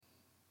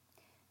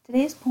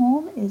Today's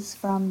poem is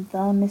from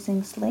The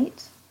Missing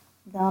Slate,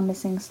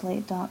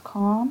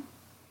 themissingslate.com.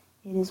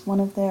 It is one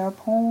of their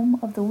Poem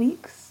of the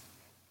Weeks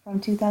from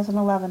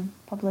 2011,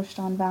 published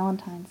on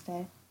Valentine's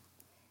Day.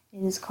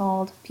 It is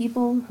called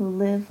People Who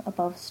Live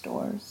Above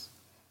Stores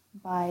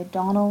by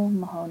Donal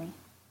Mahoney.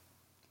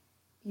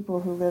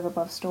 People Who Live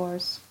Above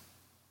Stores.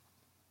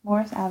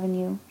 Morris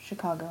Avenue,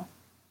 Chicago.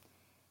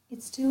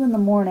 It's 2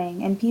 a.m,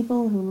 and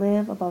people who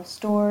live above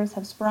stores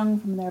have sprung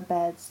from their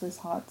beds this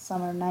hot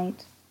summer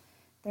night.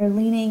 They're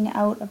leaning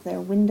out of their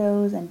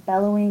windows and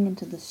bellowing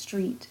into the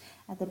street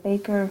at the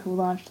baker who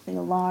launched the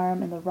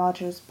alarm in the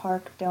Rogers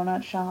Park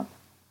donut shop.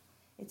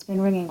 It's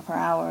been ringing for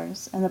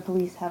hours, and the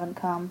police haven't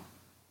come.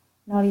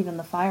 Not even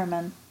the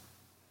firemen.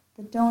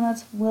 The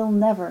donuts will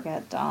never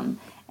get done,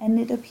 and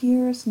it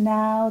appears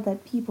now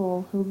that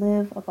people who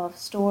live above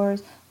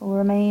stores will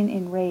remain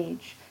in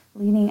rage,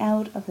 leaning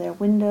out of their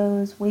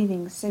windows,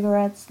 waving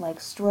cigarettes like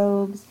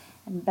strobes,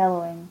 and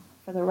bellowing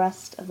for the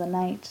rest of the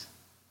night.